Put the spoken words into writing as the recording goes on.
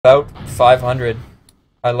About 500.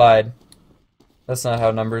 I lied. That's not how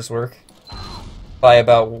numbers work. By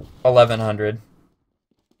about 1100.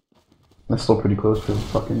 That's still pretty close for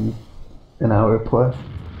fucking an hour of play.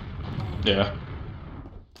 Yeah.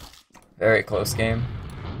 Very close game.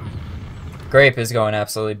 Grape is going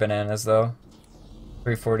absolutely bananas though.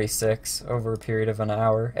 346 over a period of an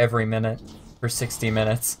hour, every minute, for 60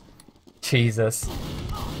 minutes. Jesus.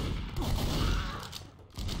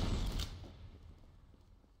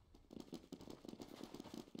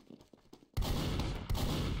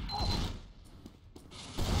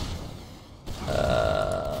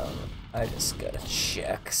 I just gotta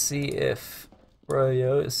check, see if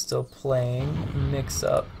Royo is still playing Mix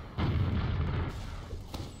Up.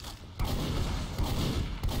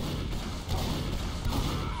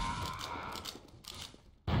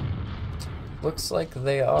 Looks like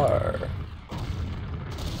they are.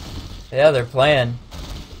 Yeah, they're playing.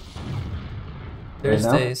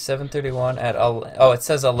 Thursday, 7:31 at oh, it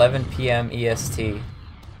says 11 p.m. EST.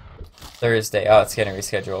 Thursday. Oh, it's getting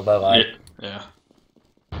rescheduled. I lied. Yeah.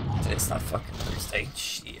 It's not fucking Thursday.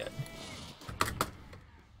 Shit.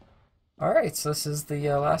 Alright, so this is the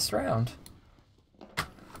last round.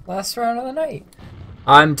 Last round of the night.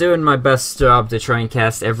 I'm doing my best job to try and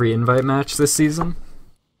cast every invite match this season.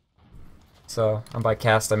 So, and by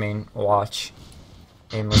cast I mean watch.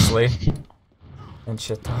 Aimlessly. And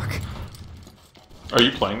shit talk. Are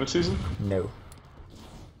you playing this season? No.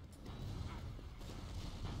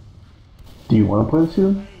 Do you want to play this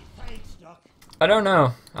season? I don't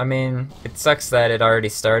know. I mean, it sucks that it already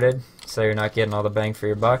started, so you're not getting all the bang for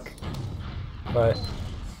your buck. But,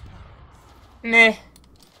 meh.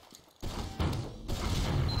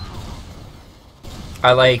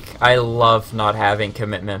 I love not having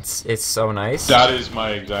commitments. It's so nice. That is my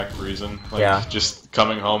exact reason. Like, yeah. Just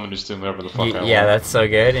coming home and just doing whatever the fuck I want. Yeah, that's so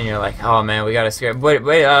good, and you're like, oh man, we gotta scrim. But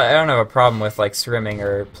I don't have a problem with like scrimming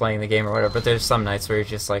or playing the game or whatever, but there's some nights where you're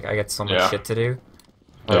just like, I got so much shit to do.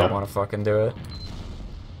 I don't want to fucking do it.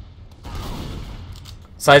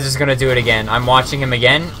 Size is gonna do it again. I'm watching him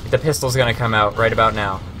again. The pistol's gonna come out right about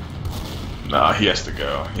now. Nah, he has to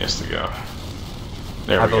go. He has to go.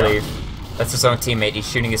 There we go. I believe. That's his own teammate. He's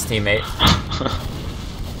shooting his teammate.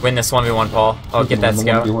 Win this 1v1, Paul. Oh, get that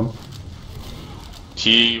scout.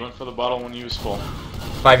 He went for the bottle when he was full.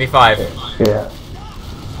 5v5. Yeah.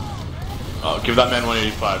 Oh, give that man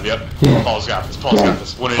 185. Yep. Yeah. Paul's got this. Paul's got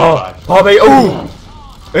this. 185. Paul, mate. Ooh!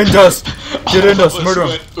 Indus! Get Indus. Murder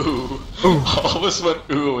him. Ooh. Ooh. All of us went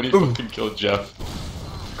ooh when he fucking killed Jeff.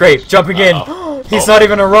 Great. Jumping in. He's not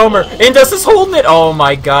even a roamer. Indus is holding it. Oh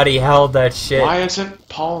my god, he held that shit. Why isn't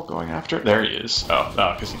Paul going after it? There he is. Oh,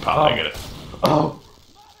 no, because he popped. I get it. Oh.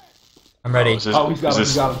 I'm ready. He's got him. He's got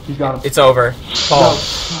him. He's got him. It's over. Paul. No.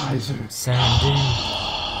 Sand dunes.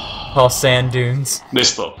 Paul sand dunes. They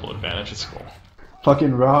still have full advantage. It's cool.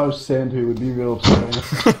 Fucking Raj Sandhu would be real upset.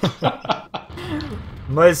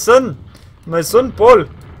 My son Paul.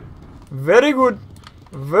 Very good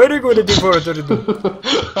at the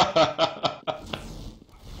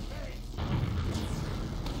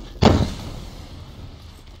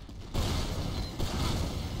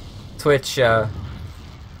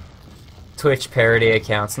Twitch parody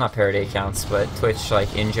accounts, not parody accounts, but Twitch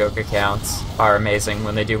like in-joke accounts are amazing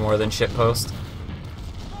when they do more than shitpost.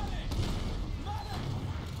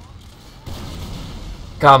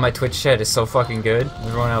 God, my Twitch chat is so fucking good.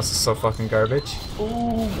 Everyone else is so fucking garbage.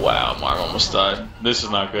 Ooh, wow, Marm almost died. This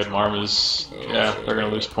is not good. Marm is, yeah, they're gonna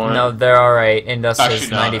lose point. No, they're alright. Indus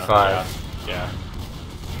is 95. No, yeah.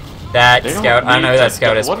 That scout, I don't know who that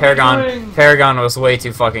scout is. Paragon was way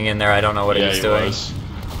too fucking in there. I don't know what he was doing.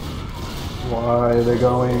 Why are they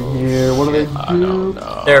going here? What do they do?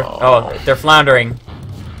 They're floundering.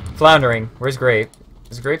 Floundering. Where's Grape?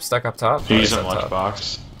 Is Grape stuck up top? He's in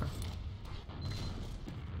lunchbox.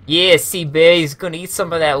 Yeah, see, Bear, he's gonna eat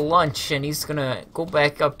some of that lunch and he's gonna go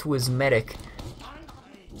back up to his medic.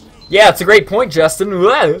 Yeah, it's a great point, Justin.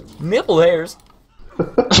 Nipple hairs.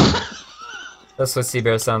 That's what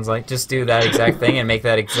Seabear sounds like. Just do that exact thing and make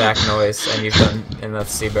that exact noise, and you've done. And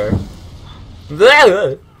that's Seabear.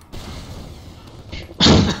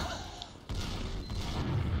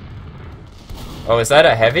 Oh, is that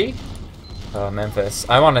a heavy? Oh, Memphis.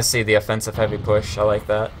 I want to see the offensive heavy push. I like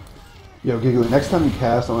that. Yo, Ggglygy, next time you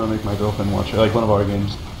cast, I'm gonna make my girlfriend watch it, like one of our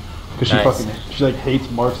games. Cause she like hates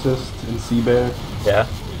Marxist and Seabear. Yeah.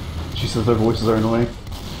 She says their voices are annoying.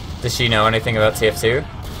 Does she know anything about TF2?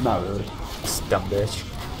 Not really. Dumb bitch.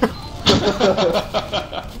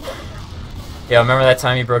 Yeah, remember that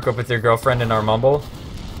time you broke up with your girlfriend in our mumble?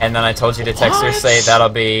 And then I told you to text her, say that'll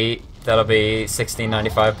be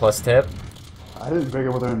 $16.95 plus tip? I didn't break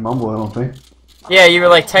up with her in mumble, I don't think. Yeah, you were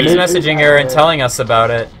like text Maybe messaging her and telling us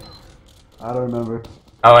about it. I don't remember.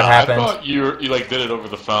 Oh, it happened. I thought you like did it over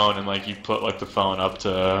the phone and like you put like the phone up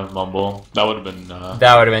to Mumble. That would have been.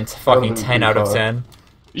 That would have been fucking been 10 out of far. 10.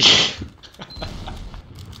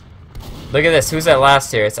 Look at this. Who's at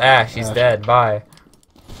last here? It's Ash. He's dead. Bye.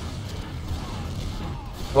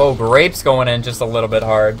 Whoa, Grape's going in just a little bit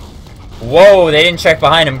hard. Whoa, they didn't check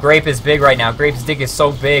behind him. Grape is big right now. Grape's dig is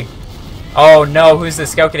so big. Oh no, who's the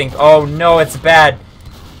scout getting? Oh no, it's bad.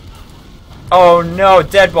 Oh no,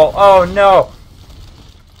 Deadbolt. Oh no.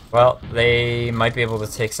 Well, they might be able to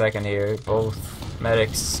take second here. Both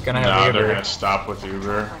medics gonna have Uber. They're gonna stop with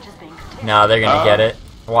Uber. No, they're gonna get it.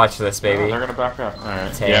 Watch this, baby. They're gonna back up.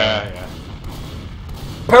 Alright. Damn. Yeah.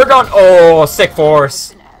 Paragon! Oh, sick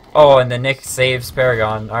force! Oh, and then Nick saves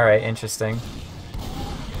Paragon. Alright, interesting.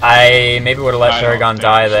 I maybe would have let Paragon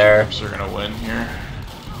die there. They're gonna win here.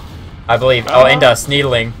 I believe. Oh, Indus,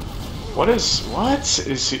 needling. What is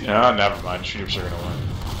he? Oh, never mind. Shoops are gonna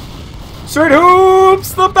win. Straight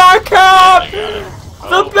hoops! The back cap!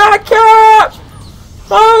 Oh. The back cap!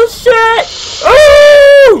 Oh shit!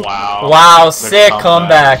 Ooh! Wow. Wow, The sick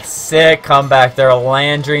comeback. Sick comeback. Their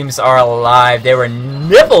land dreams are alive. They were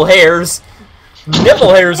nipple hairs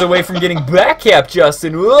away from getting back cap,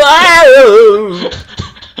 Justin. Wow!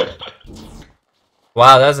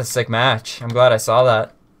 Wow, that was a sick match. I'm glad I saw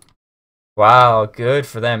that. Wow, good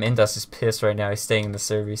for them. Indus is pissed right now. He's staying in the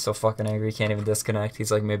server. He's so fucking angry. He can't even disconnect. He's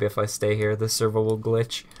like, maybe if I stay here, the server will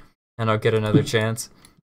glitch, and I'll get another chance.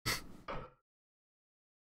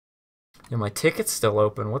 Yeah, my ticket's still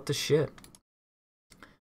open. What the shit?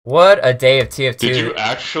 What a day of TF2. Did you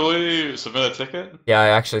actually submit a ticket? Yeah, I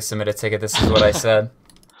actually submitted a ticket. This is what I said.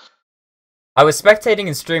 I was spectating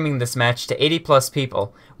and streaming this match to 80 plus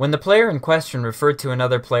people when the player in question referred to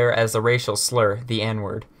another player as a racial slur, the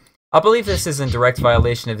N-word. I believe this is in direct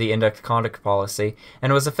violation of the Index conduct policy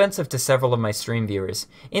and was offensive to several of my stream viewers.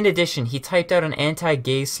 In addition, he typed out an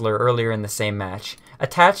anti-gay slur earlier in the same match.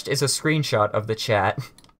 Attached is a screenshot of the chat.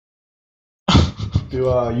 Do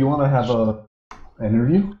you want to have an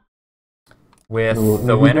interview With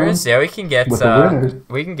the winners? Yeah, we can get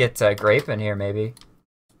Grape in here maybe.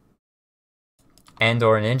 And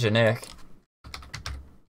or Ninja Nick.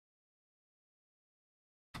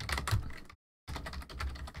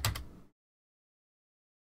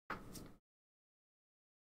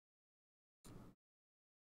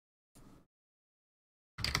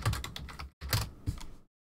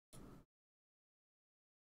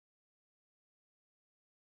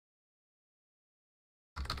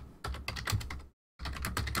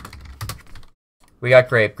 We got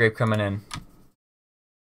Grape coming in.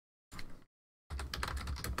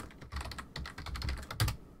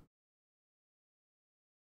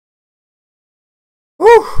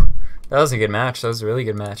 Woo! That was a good match. That was a really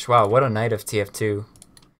good match. Wow, what a night of TF2.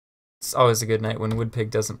 It's always a good night when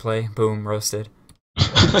Woodpig doesn't play. Boom, roasted.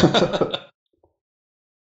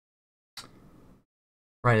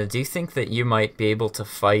 Rhino, do you think that you might be able to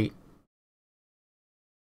fight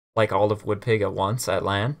like all of Woodpig at once at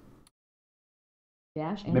LAN?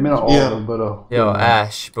 Maybe not all of them, but Yo,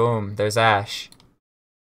 Ash, boom, there's Ash.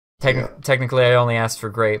 Technically, I only asked for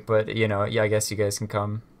Grape, but you know, yeah, I guess you guys can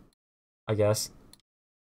come. I guess.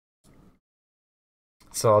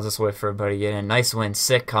 So I'll just wait for everybody to get in. Nice win,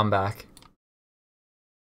 sick comeback.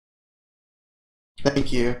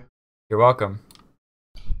 Thank you. You're welcome.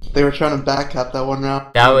 They were trying to back up that one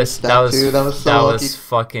round. That was lucky.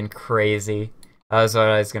 fucking crazy. That was what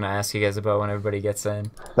I was gonna ask you guys about when everybody gets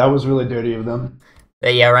in. that was really dirty of them.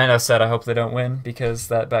 Yeah, Rhino said I hope they don't win because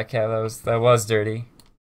that back cap that was dirty.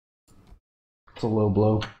 It's a low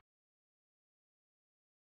blow.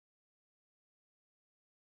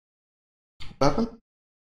 What happened?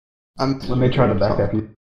 When they try to back up you.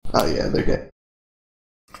 Oh yeah, they're good.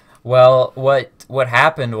 Well, what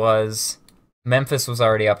happened was Memphis was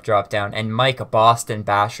already up, drop down, and Mike Boston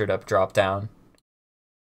bashered up, drop down.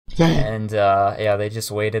 Dang. And yeah, they just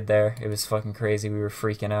waited there. It was fucking crazy. We were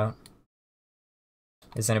freaking out.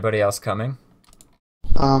 Is anybody else coming?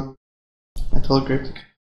 I told Grape to.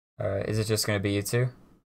 Alright, is it just gonna be you two?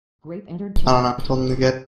 Grape entered. I don't know. I told him to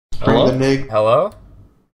get. Hello? Bring the nig. Hello?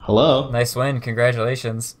 Hello. Nice win.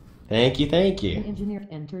 Congratulations. Thank you, thank An you. engineer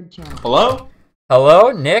entered channel. Hello?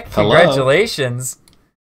 Hello, Nick. Hello. Congratulations.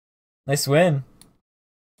 Nice win.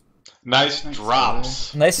 Nice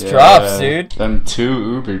drops. Nice drops, dude. Them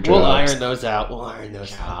 2 Uber drops. We'll iron those out.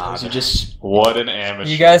 Those are just... What an amateur.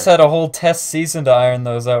 You guys had a whole test season to iron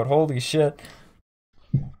those out. Holy shit.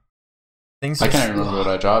 Things I just... can't remember what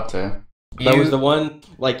I dropped to. That was the one,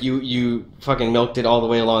 like, you fucking milked it all the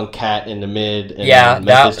way along Cat in the mid. And Yeah,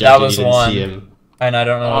 Memphis that JJ was didn't one. see him. And I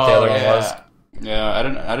don't know what the other one was. Yeah, I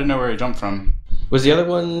didn't know where he jumped from. Was the other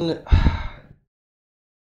one?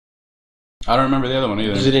 I don't remember the other one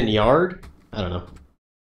either. Was it in yard? I don't know.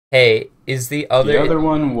 Hey, is the other... The other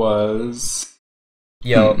one was...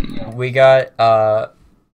 Yo, we got,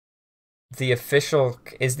 the official...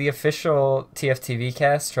 Is the official TFTV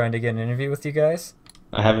cast trying to get an interview with you guys?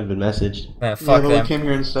 I haven't been messaged. Man, fuck but them. we came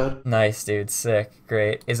here instead. Nice, dude. Sick.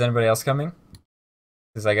 Great. Is anybody else coming?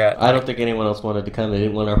 Because I don't think anyone else wanted to come. They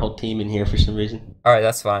didn't want our whole team in here for some reason. Alright,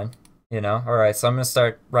 that's fine. You know? Alright, so I'm going to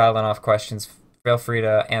start rattling off questions. Feel free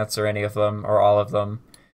to answer any of them or all of them.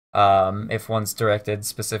 If one's directed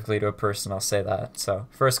specifically to a person, I'll say that. So,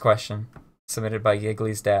 first question, submitted by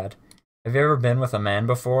Gggly's dad. Have you ever been with a man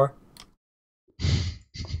before?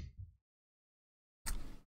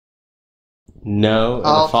 No. And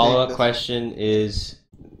I'll the follow-up take this. question is...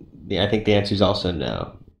 I think the answer is also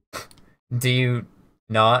no. Do you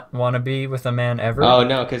not want to be with a man ever? Oh,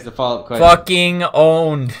 no, because the follow-up question... Fucking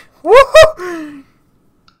owned. Woohoo!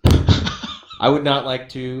 I would not like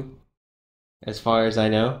to, as far as I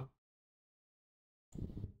know.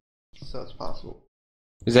 So it's possible.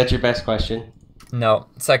 Is that your best question? No.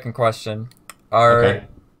 Second question. Are Okay.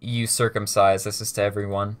 you circumcised? This is to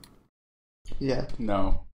everyone. Yeah.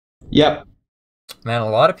 No. Yep. Man, a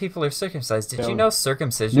lot of people are circumcised. Did you No. know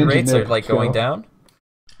circumcision Ninja rates are Nick, like going so. down?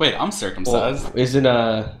 Wait, I'm circumcised. Well, isn't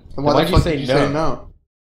And why why'd the you fuck say did you no? say no?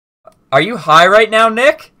 Are you high right now,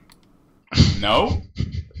 Nick? No?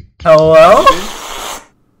 Hello?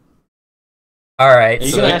 Alright, Are you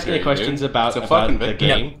so gonna that ask any great, questions dude? about, It's a about fucking the victory.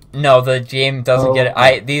 game? no, the game doesn't Oh, get it.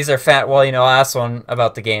 okay. These are fat. Well, you know, last one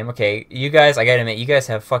about the game. Okay, you guys, I gotta admit, you guys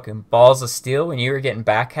have fucking balls of steel. When you were getting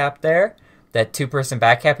back cap there, that 2-person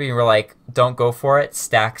back cap, you were like, "Don't go for it.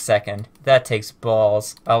 Stack second." That takes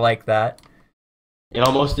balls. I like that. It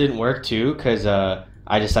almost didn't work too, because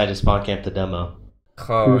I decided to spawn camp the demo.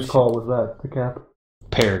 Oh, Whose shit. call was that? The cap?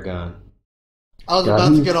 Paragon. I was Yeah, about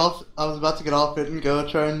to he's- get off. I was about to get off it and go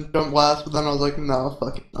try and jump last, but then I was like, no,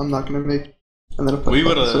 fuck it. I'm not gonna make it. And then I put We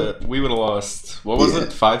would so- have lost. What was Yeah. it?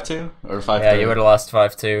 5-2 or 5-3? Yeah, you would have lost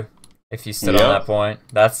 5-2 if you stood on Yep. that point.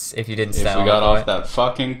 That's if you didn't If stand we on got the off point. that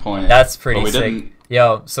fucking point. That's pretty but we sick. didn't.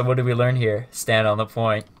 Yo, so what did we learn here? Stand on the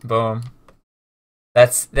point. Boom.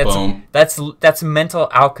 That's Boom. that's mental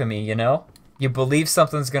alchemy, you know? You believe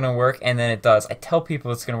something's gonna work and then it does. I tell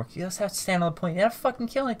people it's gonna work. You just have to stand on the point. You don't have to fucking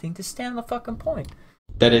kill anything. Just stand on the fucking point.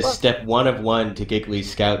 That is Fuck. step 1 of 1 to Giggly's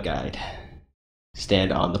scout guide.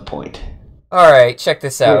 Stand on the point. Alright, check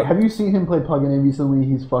this Wait, out. have you seen him play plug-in recently?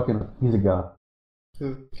 He's a god.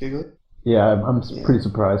 Who, Giggly? Yeah, I'm Yeah. pretty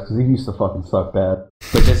surprised because he used to fucking suck bad.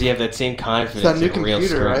 But does he have that same It's confidence that new in real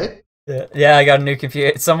computer, strength? right? Yeah, I got a new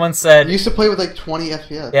computer. Someone I said used to play with like 20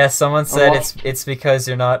 FPS. yeah, someone said watched- it's because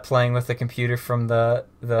you're not playing with the computer from the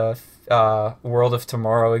World of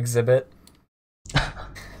Tomorrow exhibit.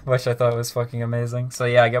 Which I thought was fucking amazing. So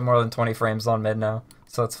yeah, I get more than 20 frames on mid now.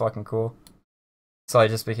 So it's fucking cool. So I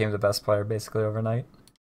just became the best player basically overnight.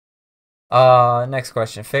 Next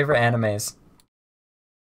question. Favorite animes?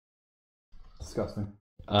 Disgusting.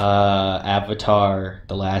 Avatar,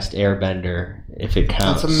 The Last Airbender, if it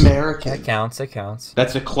counts. That's American. It counts, it counts.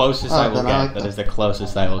 That's the closest Oh, I will then I get. like That that. is the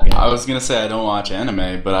closest I will get. I was gonna say I don't watch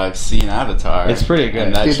anime, but I've seen Avatar. It's pretty good.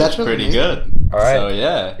 And that Dude, that shit's show's pretty amazing. good. Alright. So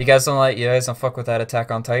yeah. You guys don't fuck with that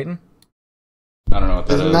Attack on Titan? I don't know what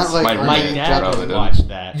that Isn't is. that like My only My roommate dad probably would did. watch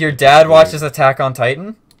that. Your dad watches Attack on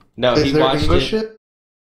Titan? No, Is he there watched English it. shit?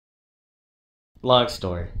 Long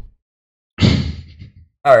story.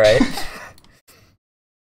 Alright.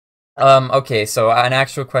 Okay, so an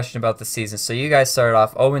actual question about the season. So you guys started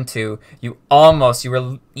off 0-2.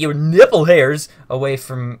 You were nipple hairs away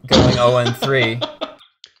from going 0-3.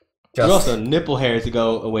 You're also nipple hairs to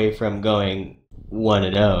go away from going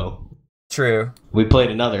 1-0. True. We played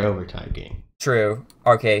another overtime game. True.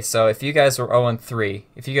 Okay, so if you guys were 0-3,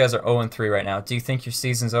 if you guys are 0-3 right now, do you think your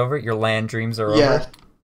season's over? Your land dreams are Yeah, over?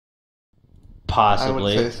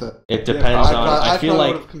 Possibly. I would say so. It depends on. I feel probably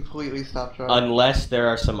like would have completely stopped trying. unless there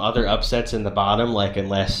are some other upsets in the bottom, like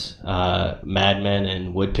unless Madmen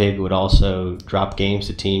and Woodpig would also drop games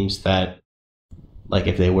to teams that, like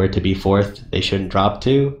if they were to be fourth, they shouldn't drop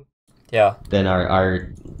to. Yeah. Then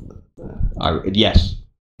our yes.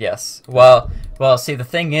 Yes. Well, see, the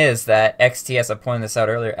thing is that XTS, I pointed this out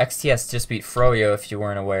earlier, XTS just beat Froyo, if you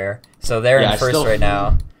weren't aware. So they're Yeah, in first still- right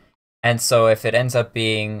now. And so if it ends up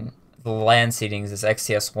being the land seedings is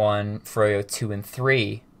XTS 1, Froyo 2 and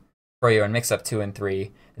 3, Froyo and Mix-Up 2 and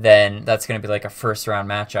 3, then that's going to be like a first round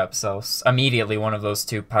matchup. So immediately one of those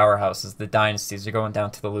two powerhouses, the dynasties, are going down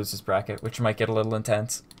to the losers bracket, which might get a little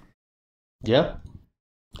intense. Yeah,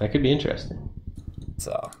 that could be interesting.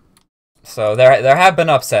 So there have been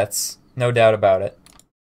upsets. No doubt about it.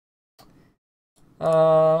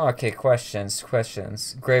 Okay, questions.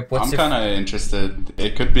 Grape, what's I'm your... kind of interested.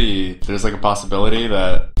 It could be, there's like a possibility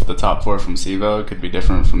that the top 4 from SIVO could be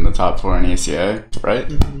different from the top 4 in ECA,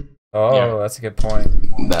 right? Oh, Yeah. that's a good point.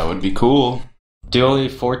 That would be cool. Do only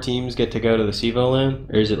 4 teams get to go to the CEVO LAN?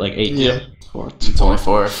 Or is it like 8? Yeah. It's only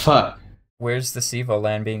 4. Fuck. Where's the CEVO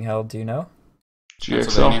LAN being held, do you know?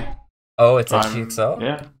 GXL. Oh, it's at GXL?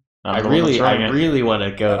 Yeah. I I'm the one that's running it. really want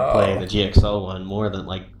to go play Oh. the GXL one more than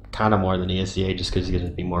kind of more than ESCA, just because there's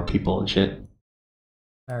gonna be more people and shit.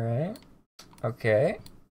 Alright. Okay.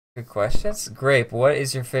 Good questions. Grape, what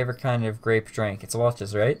is your favorite kind of grape drink? It's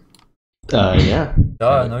Welch's, right? Yeah.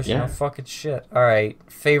 Duh, no shit, yeah. no fucking shit. Alright.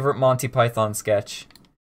 Favorite Monty Python sketch?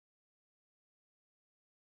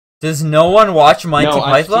 Does no one watch Monty No,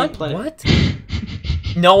 I've Python? seen plenty- What?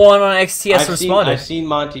 No one on XTS responded. I've seen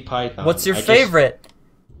Monty Python. What's your I just- favorite?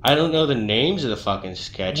 I don't know the names of the fucking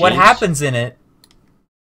sketches. What happens in it?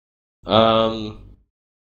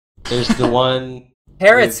 There's the one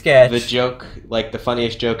Parrot with sketch. the joke, like the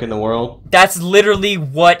funniest joke in the world. That's literally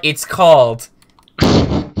what it's called.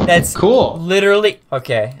 That's Cool. literally...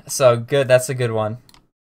 Okay, so good. That's a good one.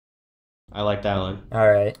 I like that one.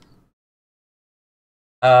 Alright.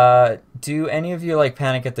 Do any of you like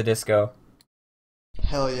Panic at the Disco?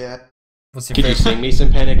 Hell yeah. What's your Could you favorite? sing me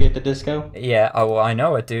some Panic at the Disco? Yeah, oh, well, I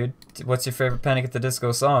know it, dude. What's your favorite Panic at the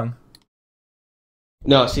Disco song?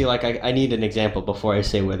 No, see, I need an example before I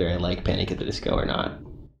say whether I like Panic at the Disco or not.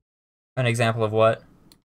 An example of what?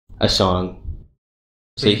 A song.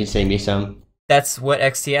 So you can sing me some. That's what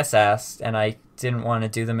XTS asked, and I didn't want to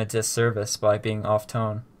do them a disservice by being off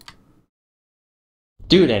tone.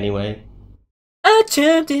 Do it anyway. I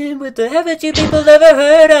jumped in with the haven't you people ever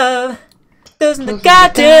heard of? Doesn't the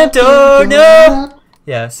goddamn door know?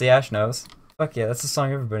 Yeah, see, Ash knows. Fuck yeah, that's a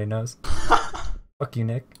song everybody knows. Fuck you,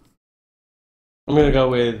 Nick. I'm gonna go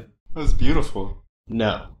with That's beautiful.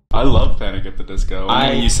 no. I love Panic at the Disco. Only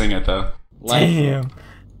when you sing it though. Damn.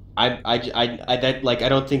 I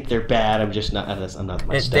don't think they're bad. I'm just not. I'm not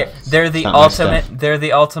my stuff. They're the It's not my ultimate. stuff. They're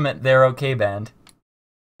the ultimate. They're okay band.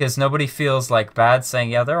 Because nobody feels like bad saying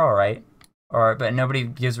yeah they're all right, but nobody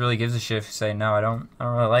really gives a shit if you say no I don't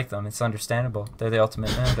really like them. It's understandable. They're the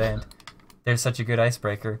ultimate band. They're such a good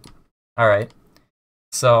icebreaker. All right.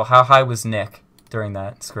 So how high was Nick during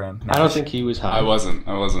that scrim match? I don't think he was high. I wasn't.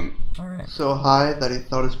 All right. So high that he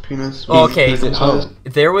thought his penis Oh, was okay. He's at home.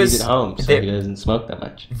 There was He's at home, so there- he doesn't smoke that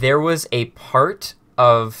much. There was a part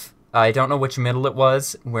of I don't know which middle it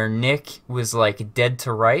was where Nick was like dead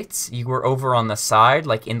to rights. You were over on the side,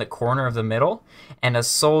 like in the corner of the middle, and a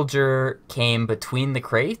soldier came between the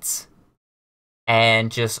crates and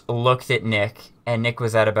just looked at Nick, and Nick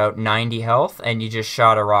was at about 90 health, and you just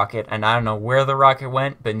shot a rocket, and I don't know where the rocket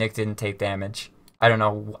went, but Nick didn't take damage. I don't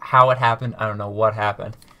know how it happened. I don't know what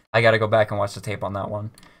happened. I gotta go back and watch the tape on that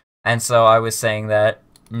one. And so I was saying that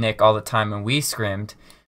Nick, all the time when we scrimmed,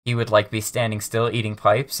 he would like be standing still eating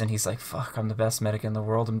pipes, and he's like, fuck, I'm the best medic in the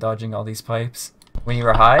world, I'm dodging all these pipes. When you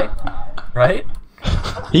were high, right?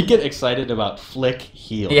 He'd get excited about flick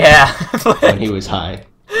heal. Yeah. When he was high.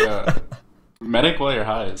 Yeah. Medic while you're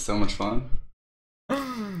high is so much fun.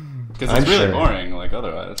 Because I'm it's really sure. boring, like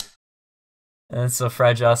otherwise. And so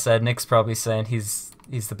Fragile said, Nick's probably saying he's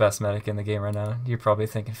the best medic in the game right now. You're probably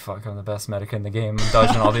thinking, fuck, I'm the best medic in the game, I'm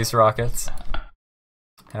dodging all these rockets.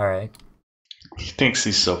 Alright. He thinks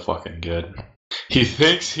he's so fucking good. He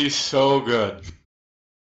thinks he's so good.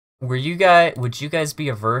 Would you guys be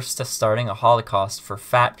averse to starting a Holocaust for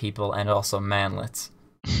fat people and also manlets?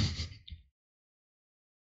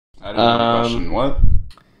 I don't know the question. What?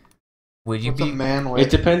 Would you What's a be... man It with?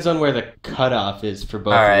 depends on where the cutoff is for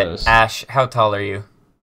both of Alright, those. Ash, how tall are you?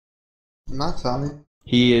 Not Tommy.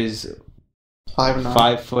 He is 5'9".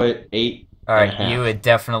 5'8". Alright, and a half. you would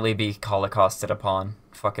definitely be holocausted upon.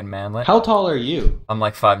 Fucking manlet. How tall are you? I'm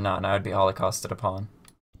like 5'9", and I would be holocausted upon.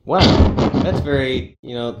 Wow, that's very,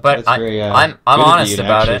 But that's very. I'm good of honest you to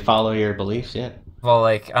about actually it. Follow your beliefs, yeah. Well,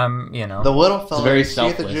 like, I'm. The little fella very you see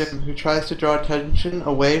at the selfless. gym who tries to draw attention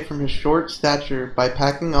away from his short stature by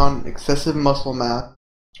packing on excessive muscle mass.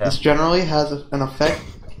 Yeah. This generally has an effect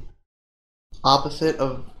opposite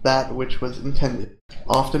of that which was intended.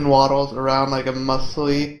 Often waddles around like a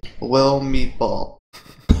muscly little meatball.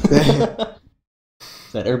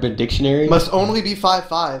 Is that Urban Dictionary? Must only be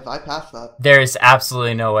 5'5". I passed that. There's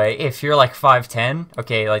absolutely no way. If you're like 5'10",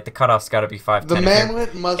 okay, like the cutoff's got to be 5'10". The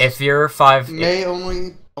manlet must If you're 5, may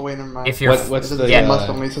only. Oh wait, never mind. if you're What's It the says must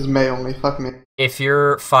only. It says may only. Fuck me. if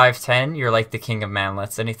you're 5'10", you're like the king of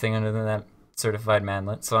manlets. Anything under than that, certified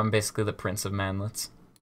manlet. So I'm basically the prince of manlets.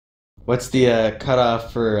 What's the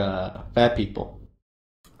cutoff for fat people?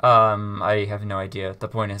 I have no idea. The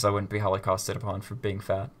point is, I wouldn't be holocausted upon for being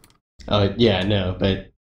fat. Oh yeah, no,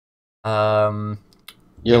 but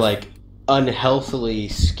you're like unhealthily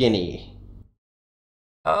skinny,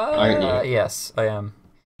 aren't you? Yes, I am.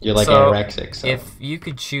 You're like So, anorexic. So. If you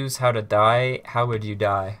could choose how to die, how would you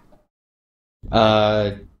die?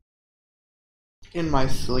 In my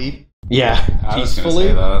sleep. Yeah, I was gonna peacefully.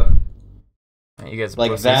 say that. You guys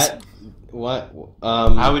Like pussies. that. What?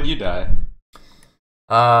 How would you die?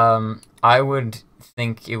 I would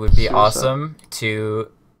think it would be Suicide. awesome to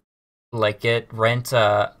like rent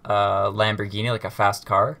a Lamborghini, like a fast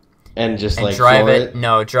car, and just and like drive floor it.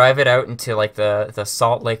 No, drive it out into like the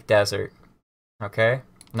Salt Lake Desert. Okay,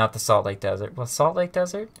 not the Salt Lake Desert. What, Salt Lake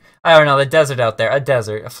Desert? I don't know, the desert out there.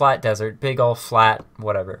 A flat desert, big old flat,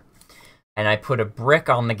 whatever. And I put a brick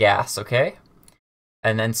on the gas, okay?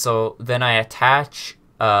 And then I attach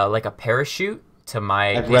like a parachute to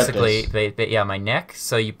my I've read my neck.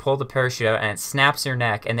 So you pull the parachute out and it snaps your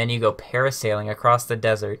neck, and then you go parasailing across the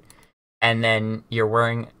desert. And then you're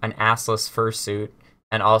wearing an assless fursuit,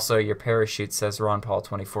 and also your parachute says Ron Paul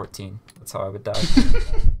 2014. That's how I would die.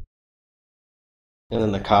 And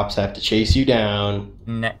then the cops have to chase you down.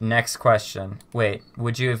 Next question. Wait,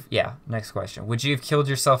 would you have... Yeah, next question. Would you have killed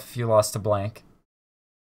yourself if you lost to blank?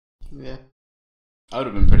 Yeah. I would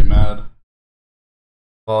have been pretty mad.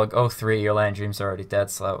 Well, 03, your land dreams are already dead,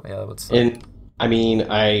 so yeah, that would suck. And I mean,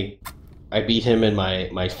 I beat him in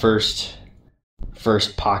my first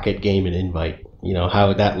pocket game and invite. You know, how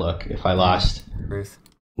would that look if I lost Ruth.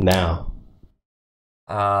 now?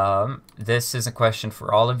 This is a question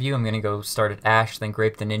for all of you. I'm gonna go start at Ash, then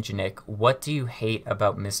Grape, then Ninja Nick. What do you hate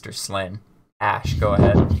about Mr. Slyn? Ash, go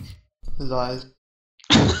ahead. His eyes.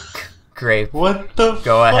 Grape, What the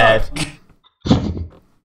go ahead.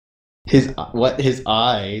 His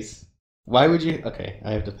eyes? Why would you? Okay,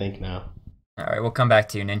 I have to think now. Alright, we'll come back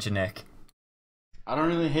to you, Ninja Nick. I don't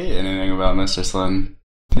really hate anything about Mr. Slyn.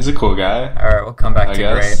 He's a cool guy. Alright, we'll come back I to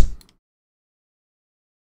guess. Grape.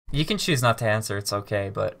 You can choose not to answer, it's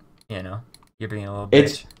okay, but, you know, you're being a little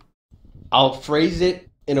bitch. I'll phrase it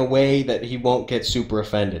in a way that he won't get super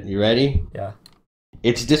offended. You ready? Yeah.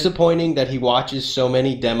 It's disappointing that he watches so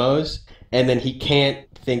many demos and then he can't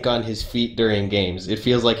think on his feet during games. It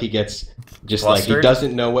feels like he gets just like he Flustered?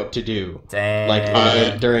 doesn't know what to do. Damn.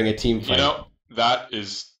 Like during a team fight. You know, that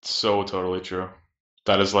is so totally true.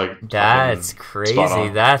 That is like That's fucking crazy. spot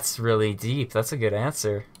on. That's really deep. That's a good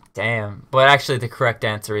answer. Damn. But actually, the correct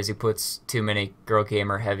answer is he puts too many girl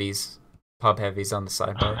gamer heavies, pub heavies on the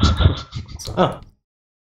sidebar. So,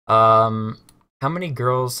 how many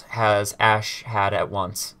girls has Ash had at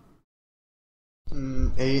once?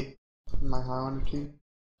 8. My Highlander team.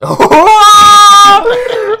 Wow!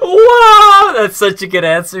 That's such a good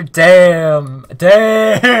answer. Damn.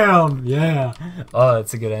 Damn. Yeah. Oh,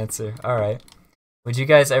 that's a good answer. All right. Would you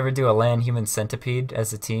guys ever do a land human centipede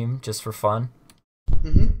as a team just for fun?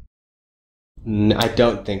 I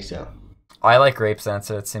don't think so. I like Grape's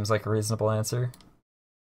answer. It seems like a reasonable answer.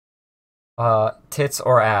 Tits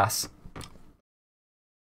or ass?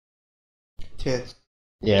 Tits.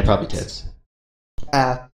 Yeah, probably tits.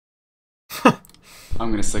 Ass. I'm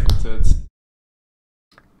gonna stick with tits.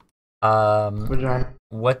 Vagina.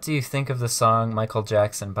 What do you think of the song Michael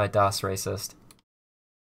Jackson by Das Racist?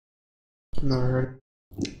 Never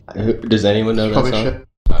heard. Does anyone know that Probably song? should.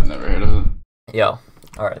 I've never heard of it. Yo,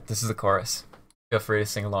 alright, this is the chorus. Feel free to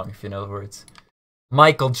sing along if you know the words.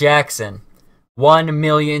 Michael Jackson, $1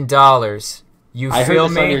 million. You I heard feel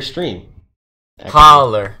this on me? your stream. actually.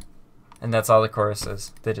 Holler. And that's all the chorus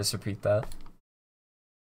is. They just repeat that.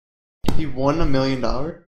 He won $1 million?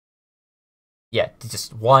 Yeah,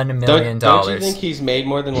 just $1 million. Don't you think he's made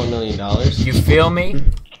more than $1 million? You feel me?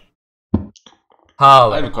 I have a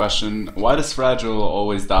Holler. question. Why does Fragile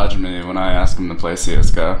always dodge me when I ask him to play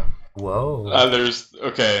CSGO? Whoa.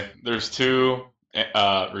 There's two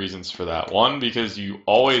reasons for that. One, because you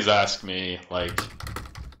always ask me like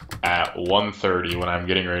at 1:30 when I'm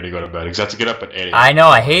getting ready to go to bed, because I have to get up at 8 a.m. I know,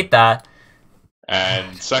 I hate that.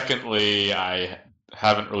 And secondly, I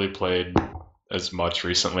haven't really played as much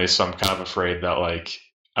recently, so I'm kind of afraid that like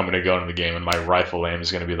I'm gonna go into the game and my rifle aim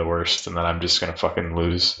is gonna be the worst, and then I'm just gonna fucking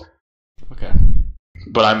lose. Okay.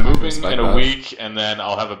 But I'm moving respect in a that. week, and then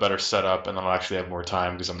I'll have a better setup, and then I'll actually have more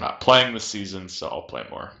time because I'm not playing this season, so I'll play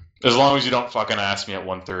more. As long as you don't fucking ask me at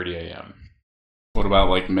 1:30 a.m. What about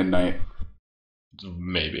like midnight?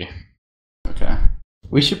 Maybe. Okay.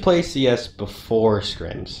 We should play CS before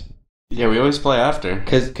scrims. Yeah, we always play after.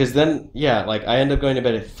 Cause then, yeah, like I end up going to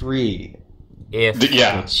bed at 3. If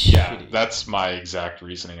Yeah, It's yeah. shitty. That's my exact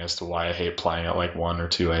reasoning as to why I hate playing at like 1 or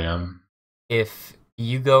 2 a.m. if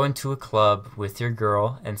You go into a club with your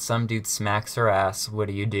girl and some dude smacks her ass. What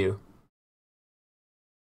do you do?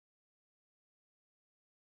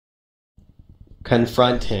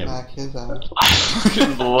 Confront him. Smack his ass. I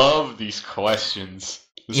fucking love these questions.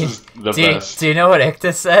 This is the best. Do you know what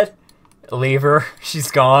Ictus said? Leave her. She's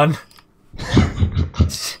gone.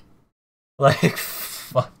 Like,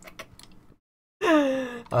 fuck.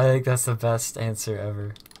 I think that's the best answer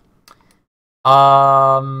ever.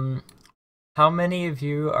 How many of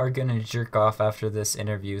you are gonna jerk off after this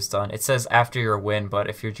interview's done? It says after your win, but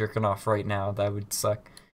if you're jerking off right now, that would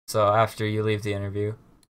suck. So after you leave the interview.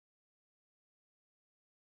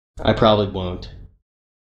 I probably won't.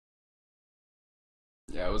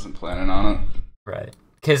 Yeah, I wasn't planning on it. Right.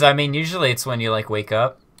 Because, I mean, usually it's when you, like, wake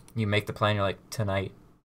up, you make the plan, you're like, tonight.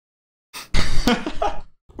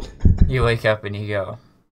 You wake up and you go,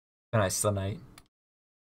 tonight's the night.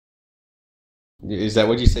 Is that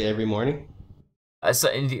what you say every morning?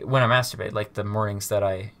 So when I masturbate, like, the mornings that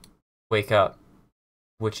I wake up,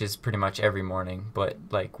 which is pretty much every morning, but,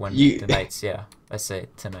 like, when the nights, yeah, I say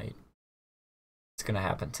tonight. It's gonna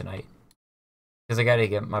happen tonight. Because I gotta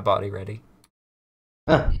get my body ready.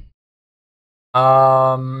 Huh.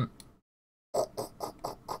 Am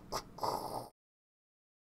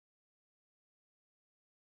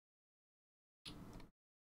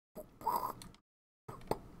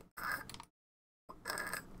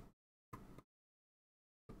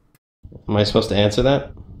I supposed to answer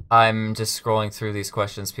that? I'm just scrolling through these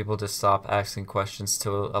questions. People just stop asking questions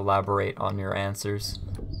to elaborate on your answers.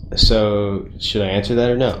 So, should I answer that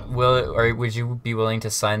or no? Would you be willing to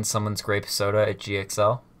sign someone's grape soda at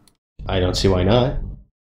GXL? I don't see why not.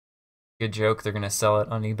 Good joke. They're gonna sell it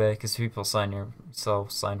on eBay because people sell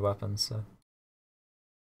signed weapons. So.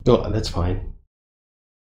 Oh, that's fine.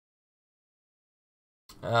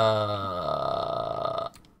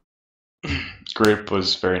 Grape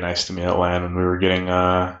was very nice to me at LAN when we were getting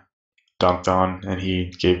dunked on, and he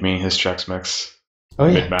gave me his Chex Mix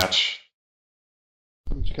mid-match.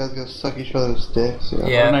 You guys go suck each other's dicks.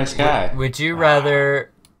 Yeah, what a nice guy. Would you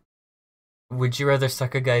rather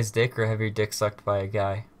suck a guy's dick or have your dick sucked by a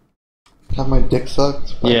guy? Have my dick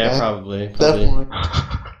sucked? Yeah, probably. Definitely.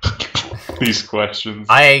 These questions.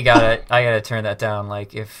 I gotta turn that down.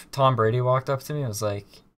 Like, if Tom Brady walked up to me and was like,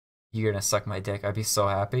 "You're gonna suck my dick," I'd be so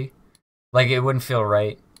happy. Like, it wouldn't feel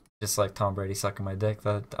right, just like Tom Brady sucking my dick.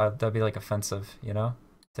 That'd be like offensive, you know,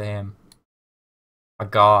 to him. A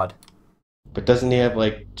god. But doesn't he have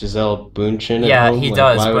like Giselle Bundchen? Yeah, at home? he Like,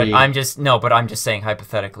 does. why But would he... I'm just saying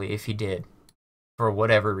hypothetically, if he did, for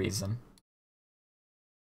whatever reason.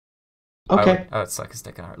 Okay. I would suck his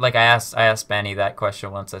dick in heart. Like, I asked Benny that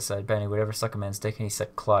question once. I said, Benny, would you ever suck a man's dick? And he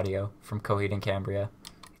said Claudio from Coheed and Cambria.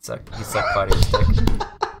 He sucked Claudio's dick.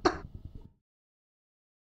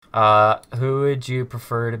 Who would you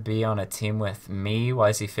prefer to be on a team with? Me,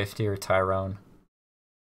 YZ50, or Tyrone?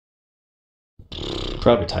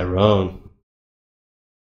 Probably Tyrone.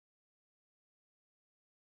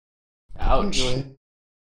 Ouch.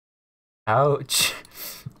 Ouch.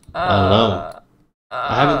 I don't know.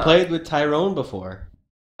 I haven't played with Tyrone before.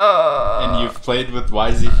 And you've played with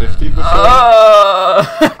YZ50 before?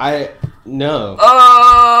 No.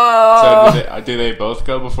 So do they both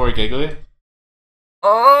go before Ggglygy?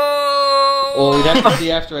 Well, we'd have to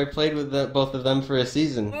see after I played with both of them for a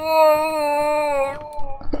season.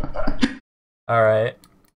 Alright.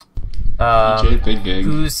 Big gig.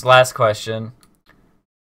 Who's last question?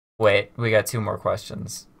 Wait, we got 2 more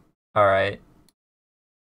questions. Alright.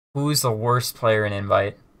 Who's the worst player in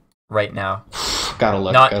Invite right now? Gotta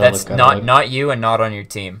look. Not you and not on your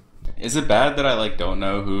team. Is it bad that I don't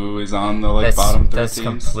know who is on the bottom 3 That's teams?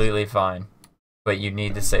 completely fine. But you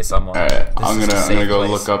need to say someone. Alright, I'm gonna go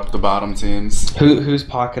look up the bottom teams. Who's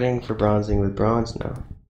pocketing for bronzing with bronze now?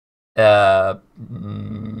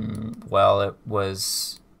 Well, it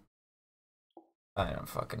was. I don't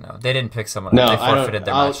fucking know. They didn't pick someone. No, they forfeited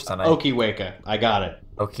their match tonight. Okiweka. I got it.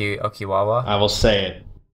 Okiwawa. I will say it.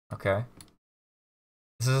 Okay.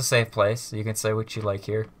 This is a safe place. You can say what you like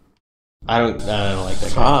here. I don't like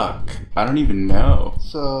that guy. Fuck. I don't even know.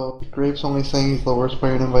 So, Grape's only saying he's the worst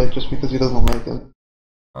player in Invite just because he doesn't like it.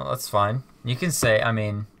 Well, that's fine. You can say,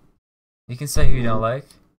 you can say who you don't like.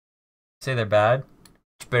 Say they're bad.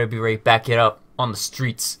 You better be ready to back it up on the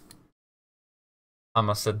streets. I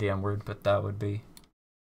almost said the M word, but that would be.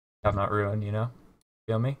 I'm not ruined, you know?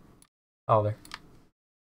 Feel me? Holler.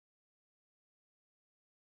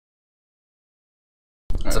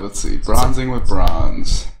 Alright, let's see. Bronzing with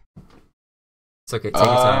bronze. It's okay, take your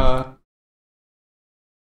time.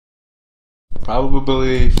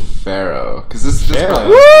 Probably Pharaoh. Because this is just Pharaoh?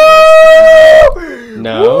 my...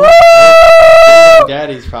 No.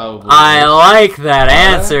 Daddy's probably. I like that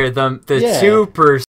Huh? answer. The Yeah. 2%.